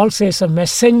 Paul says a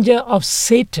messenger of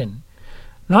Satan,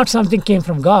 not something came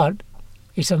from God.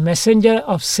 It's a messenger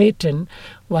of Satan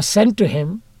was sent to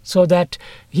him so that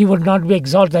he would not be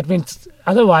exalted. That means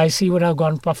otherwise he would have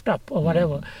gone puffed up or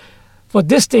whatever. For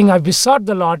this thing I besought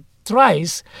the Lord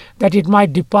thrice that it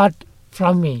might depart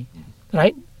from me.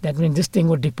 Right? That means this thing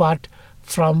would depart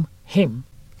from him.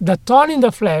 The thorn in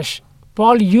the flesh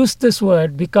Paul used this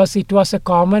word because it was a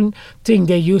common thing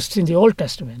they used in the Old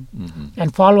Testament.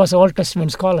 And Paul was an Old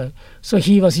Testament scholar. So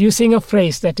he was using a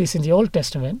phrase that is in the Old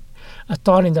Testament, a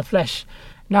thorn in the flesh.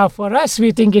 Now, for us,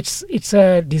 we think it's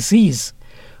a disease.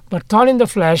 But thorn in the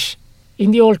flesh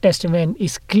in the Old Testament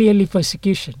is clearly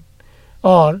persecution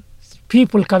or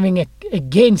people coming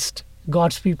against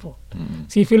God's people.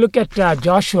 See, if you look at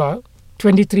Joshua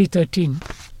 23:13,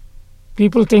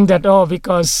 people think that,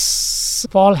 because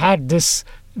Paul had this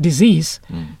disease,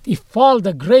 if Paul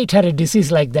the Great had a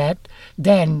disease like that,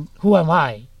 then who am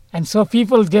I? And so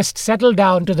people just settle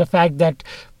down to the fact that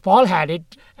Paul had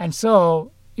it, and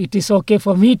so it is okay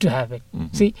for me to have it.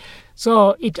 See,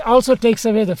 so it also takes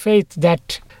away the faith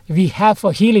that we have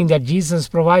for healing that Jesus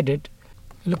provided.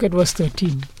 Look at verse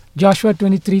 13. Joshua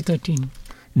 23:13.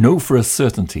 Know for a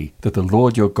certainty that the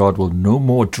Lord your God will no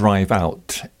more drive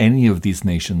out any of these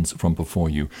nations from before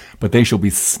you, but they shall be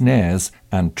snares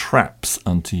and traps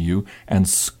unto you, and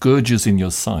scourges in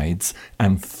your sides,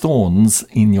 and thorns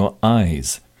in your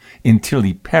eyes, until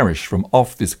ye perish from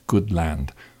off this good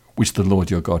land, which the Lord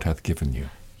your God hath given you.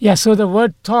 Yeah, so the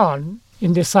word thorn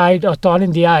in the side or thorn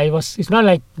in the eye it's not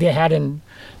like they had a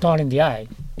thorn in the eye.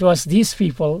 It was these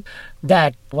people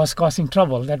that was causing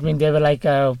trouble. That means they were like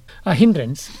a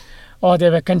hindrance, or they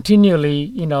were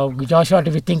continually, Joshua to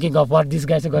be thinking of what these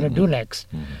guys are going to do next.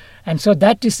 And so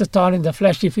that is the thorn in the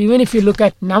flesh. Even if you look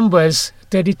at Numbers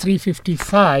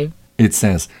 33:55, it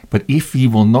says, But if ye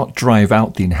will not drive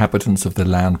out the inhabitants of the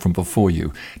land from before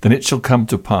you, then it shall come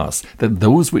to pass that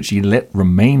those which ye let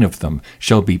remain of them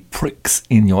shall be pricks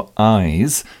in your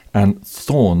eyes and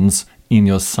thorns in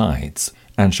your sides,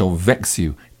 and shall vex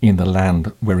you in the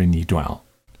land wherein ye dwell.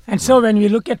 And so when we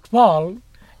look at Paul,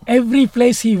 every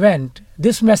place he went,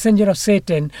 this messenger of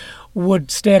Satan would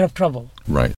stir up trouble.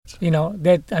 Right.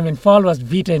 Paul was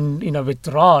beaten, with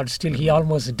rods till he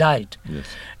almost died. Yes.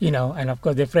 And of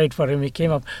course they prayed for him, he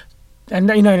came up. And,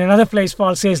 in another place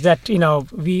Paul says that,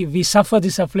 we suffer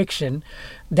this affliction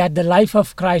that the life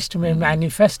of Christ may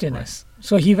manifest in us.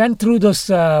 So he went through those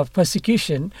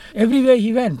persecution. Everywhere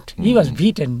he went, he was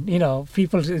beaten.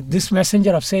 People, this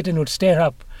messenger of Satan would stir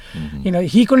up.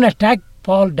 He couldn't attack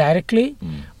Paul directly,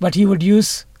 but he would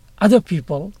use other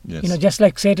people, Yes. Just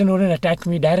like Satan wouldn't attack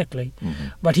me directly,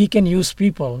 but he can use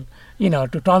people,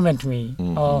 to torment me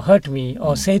or hurt me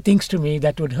or say things to me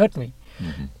that would hurt me.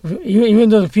 Even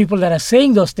though the people that are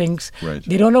saying those things, Right.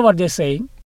 they don't know what they're saying,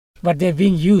 but they're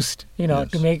being used,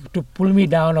 Yes. to pull me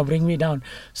down or bring me down.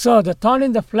 So the thorn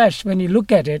in the flesh, when you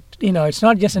look at it, it's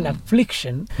not just an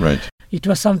affliction. Right. It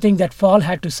was something that Paul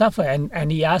had to suffer,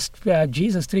 and he asked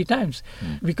Jesus 3 times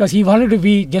because he wanted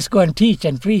to just go and teach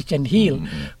and preach and heal,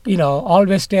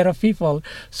 always stir up people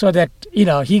so that,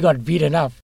 he got beaten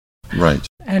up. Right.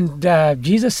 And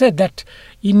Jesus said that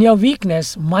in your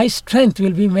weakness, my strength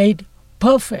will be made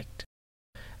perfect.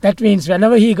 That means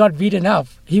whenever he got beaten up,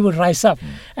 he would rise up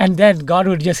and then God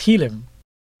would just heal him.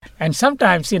 And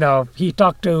sometimes, he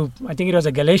talked to, I think it was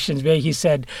the Galatians, where he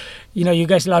said, you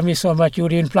guys love me so much, you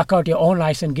would even pluck out your own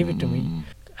eyes and give it to me.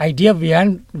 Idea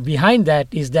behind that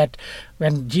is that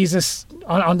when Jesus,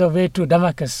 on the way to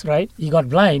Damascus, right, he got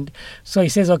blind. So he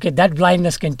says, okay, that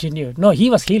blindness continued. No,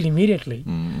 he was healed immediately,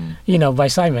 by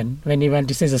Simon. When he went,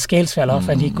 he says the scales fell off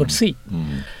and he could see.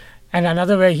 And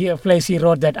another place he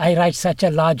wrote that, I write such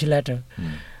a large letter.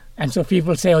 And so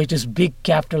people say, it is big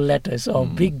capital letters or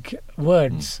big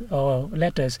words or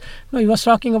letters. No, he was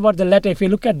talking about the letter. If you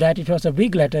look at that, it was a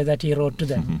big letter that he wrote to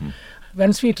them.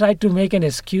 Once we try to make an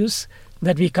excuse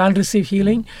that we can't receive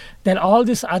healing, then all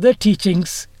these other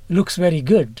teachings looks very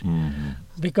good.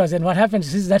 Because then what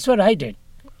happens is, that's what I did.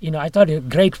 I thought,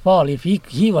 great Paul, if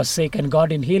he was sick and God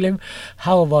didn't heal him,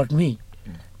 how about me?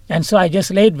 And so I just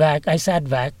laid back, I sat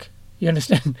back. You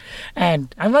understand?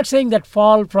 And I'm not saying that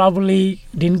Paul probably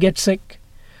didn't get sick,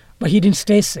 but he didn't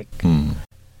stay sick.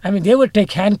 They would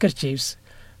take handkerchiefs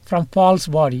from Paul's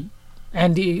body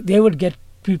and they would get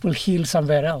people healed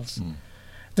somewhere else.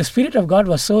 The Spirit of God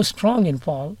was so strong in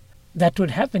Paul that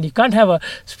would happen. You can't have a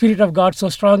Spirit of God so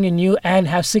strong in you and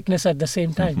have sickness at the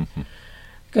same time.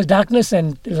 Because darkness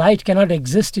and light cannot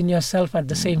exist in yourself at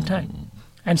the same time.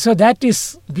 And so that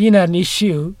is been an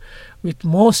issue with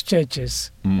most churches,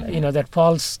 that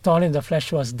Paul's thorn in the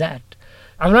flesh was that.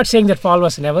 I'm not saying that Paul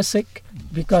was never sick,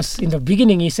 because in the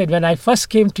beginning he said, when I first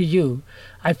came to you,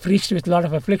 I preached with a lot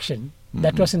of affliction.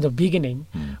 That was in the beginning.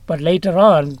 But later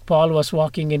on, Paul was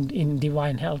walking in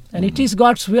divine health. And it is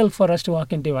God's will for us to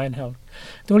walk in divine health.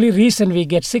 The only reason we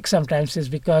get sick sometimes is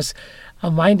because our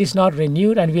mind is not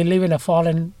renewed and we live in a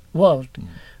fallen world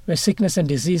where sickness and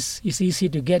disease is easy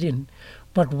to get in.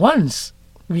 But once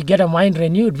we get a mind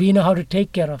renewed, we know how to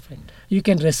take care of it. You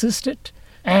can resist it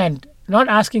and not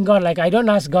asking God, like I don't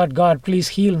ask God, God, please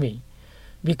heal me.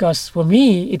 Because for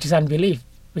me, it is unbelief.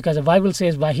 Because the Bible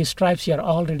says, by his stripes you are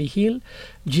already healed.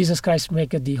 Jesus Christ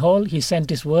maketh thee whole. He sent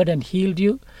his word and healed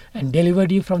you and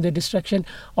delivered you from the destruction.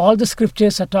 All the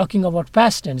scriptures are talking about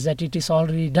past tense, that it is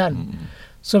already done.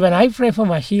 So when I pray for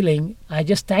my healing, I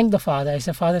just thank the Father. I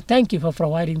say, Father, thank you for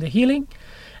providing the healing.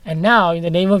 And now, in the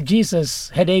name of Jesus,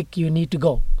 headache, you need to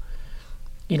go.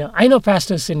 I know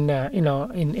pastors in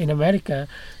America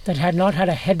that had not had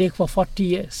a headache for 40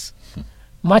 years,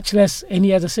 much less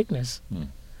any other sickness.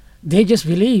 They just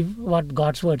believe what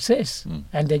God's word says,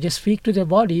 and they just speak to their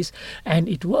bodies, and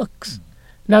it works.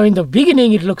 Now, in the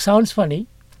beginning, sounds funny.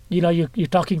 You're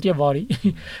talking to your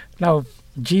body. Now,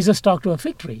 Jesus talked to a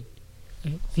fig tree.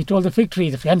 He told the fig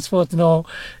tree, henceforth, no.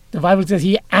 The Bible says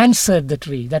he answered the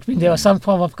tree. That means there was some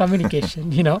form of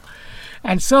communication,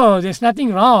 And so there's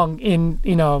nothing wrong in,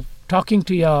 talking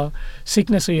to your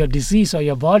sickness or your disease or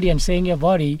your body and saying your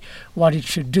body what it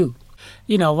should do.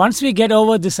 Once we get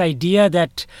over this idea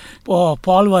that,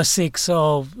 Paul was sick,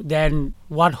 so then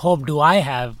what hope do I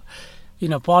have?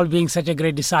 Paul being such a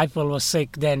great disciple was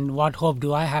sick, then what hope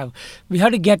do I have? We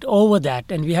have to get over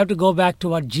that, and we have to go back to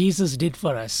what Jesus did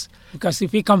for us. Because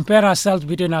if we compare ourselves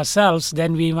between ourselves,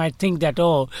 then we might think that,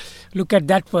 look at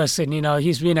that person,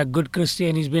 he's been a good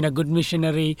Christian, he's been a good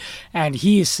missionary, and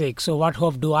he is sick, so what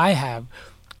hope do I have?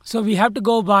 So we have to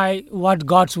go by what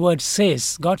God's word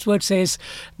says. God's word says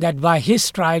that by his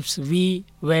stripes we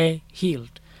were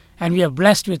healed. And we are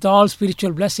blessed with all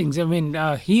spiritual blessings.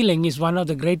 Healing is one of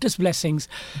the greatest blessings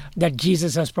that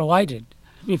Jesus has provided.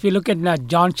 If you look at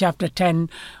John chapter 10,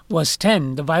 verse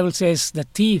 10, the Bible says the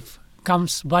thief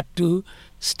comes but to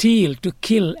steal, to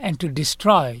kill, and to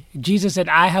destroy. Jesus said,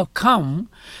 I have come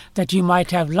that you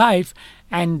might have life,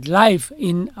 and life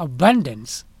in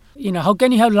abundance. How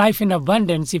can you have life in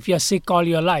abundance if you're sick all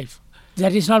your life?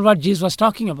 That is not what Jesus was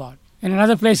talking about. In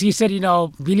another place, he said,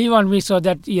 believe on me so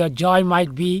that your joy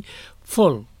might be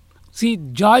full. See,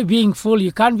 joy being full,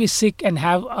 you can't be sick and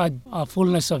have a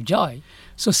fullness of joy.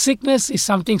 So sickness is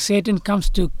something Satan comes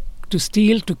to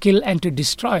steal, to kill, and to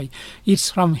destroy.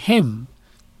 It's from him.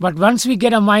 But once we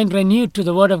get a mind renewed to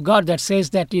the word of God that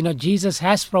says that, Jesus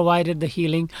has provided the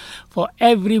healing for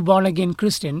every born-again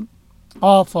Christian,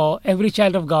 or for every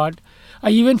child of God, or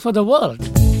even for the world.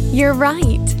 You're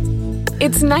right.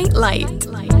 It's Nightlight.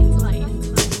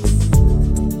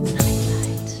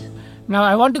 Now,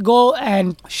 I want to go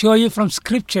and show you from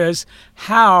scriptures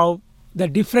how the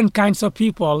different kinds of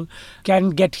people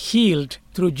can get healed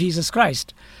through Jesus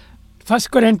Christ. 1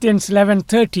 Corinthians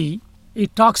 11:30,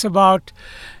 it talks about,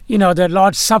 the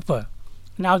Lord's Supper.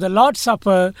 Now, the Lord's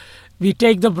Supper, we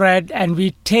take the bread and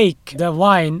we take the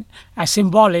wine as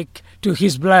symbolic to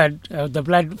his blood, the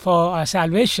blood for our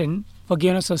salvation,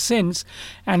 forgiveness of sins.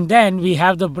 And then we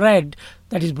have the bread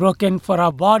that is broken for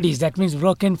our bodies. That means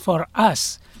broken for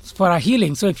us, for our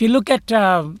healing. So if you look at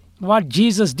what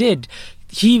Jesus did,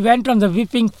 he went on the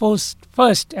whipping post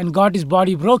first and got his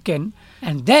body broken,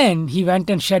 and then he went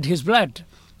and shed his blood.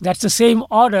 That's the same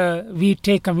order we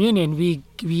take communion. We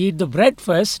eat the bread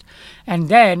first, and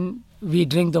then we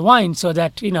drink the wine, so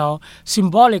that,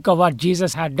 symbolic of what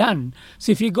Jesus had done.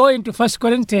 So if you go into 1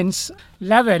 Corinthians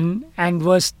 11 and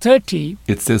verse 30,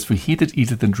 it says, for he that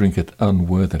eateth and drinketh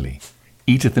unworthily,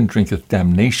 eateth and drinketh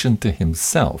damnation to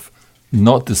himself,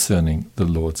 not discerning the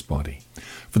Lord's body.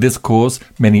 For this cause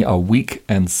many are weak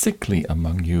and sickly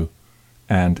among you,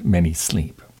 and many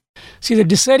sleep. See, the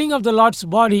discerning of the Lord's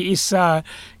body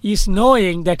is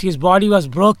knowing that his body was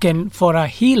broken for our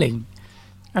healing.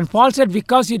 And Paul said,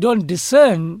 because you don't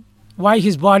discern why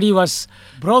his body was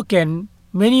broken,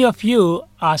 many of you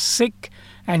are sick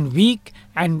and weak,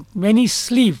 and many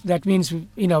sleep. That means,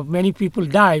 many people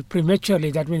die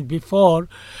prematurely. That means before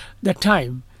the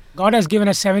time. God has given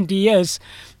us 70 years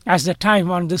as the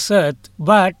time on this earth,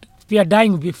 but we are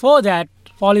dying before that.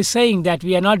 Paul is saying that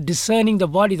we are not discerning the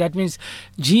body. That means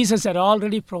Jesus had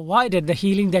already provided the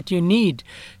healing that you need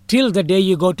till the day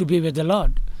you go to be with the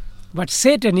Lord. But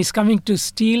Satan is coming to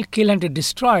steal, kill, and to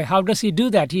destroy. How does he do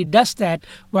that? He does that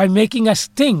by making us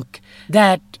think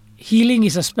that healing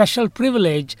is a special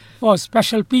privilege for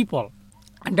special people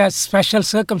under special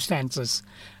circumstances.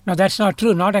 Now, that's not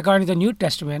true, not according to the New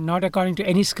Testament, not according to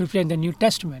any scripture in the New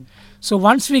Testament. So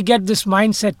once we get this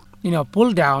mindset,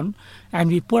 pulled down, and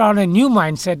we put on a new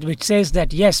mindset which says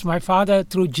that, yes, my Father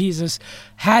through Jesus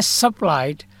has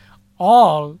supplied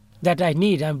all that I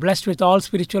need. I'm blessed with all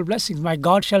spiritual blessings. My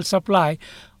God shall supply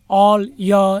all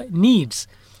your needs.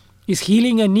 Is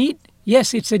healing a need?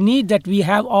 Yes, it's a need that we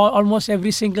have almost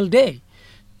every single day.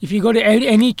 If you go to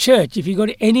any church, if you go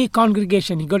to any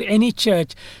congregation, you go to any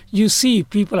church, you see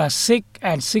people are sick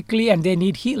and sickly and they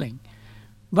need healing.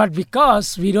 But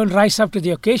because we don't rise up to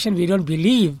the occasion, we don't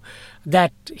believe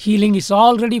that healing is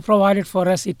already provided for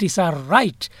us, it is our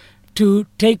right to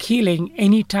take healing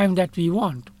any time that we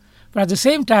want. But at the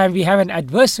same time, we have an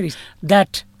adversary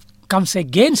that comes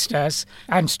against us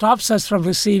and stops us from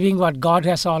receiving what God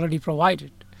has already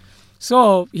provided.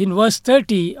 So in verse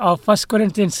 30 of 1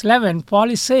 Corinthians 11, Paul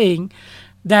is saying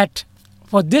that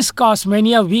for this cause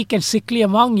many are weak and sickly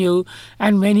among you,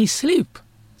 and many sleep.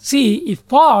 See, if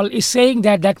Paul is saying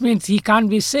that, that means he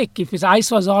can't be sick. If his eyes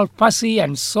was all pussy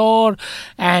and sore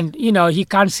and, he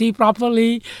can't see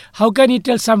properly, how can he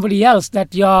tell somebody else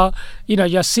that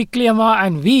you're sickly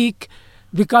and weak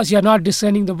because you're not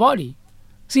discerning the body?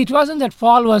 See, it wasn't that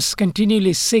Paul was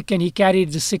continually sick and he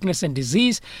carried the sickness and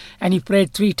disease and he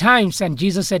prayed 3 times and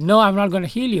Jesus said, no, I'm not going to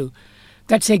heal you.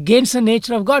 That's against the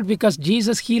nature of God, because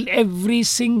Jesus healed every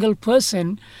single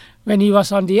person when he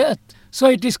was on the earth. So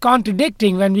it is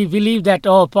contradicting when we believe that,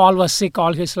 Paul was sick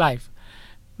all his life.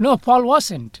 No, Paul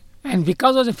wasn't. And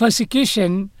because of the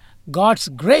persecution, God's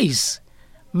grace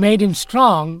made him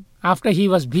strong after he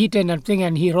was beaten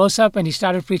and he rose up and he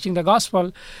started preaching the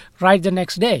gospel right the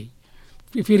next day.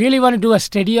 If you really want to do a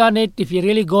study on it, if you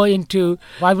really go into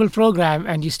Bible program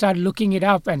and you start looking it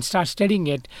up and start studying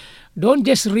it, don't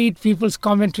just read people's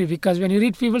commentary, because when you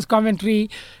read people's commentary,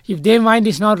 if their mind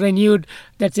is not renewed,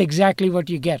 that's exactly what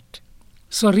you get.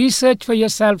 So research for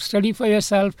yourself, study for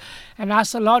yourself, and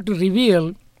ask the Lord to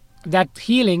reveal that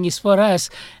healing is for us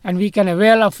and we can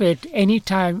avail of it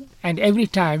anytime and every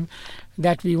time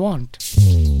that we want.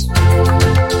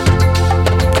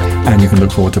 And you can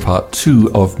look forward to part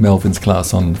 2 of Melvin's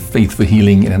class on faith for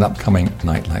healing in an upcoming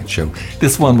Nightlight show.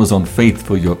 This one was on faith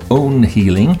for your own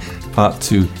healing. Part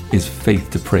 2 is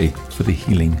faith to pray for the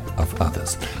healing of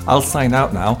others. I'll sign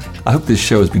out now. I hope this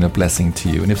show has been a blessing to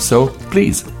you. And if so,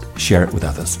 please share it with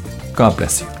others. God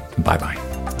bless you. Bye-bye.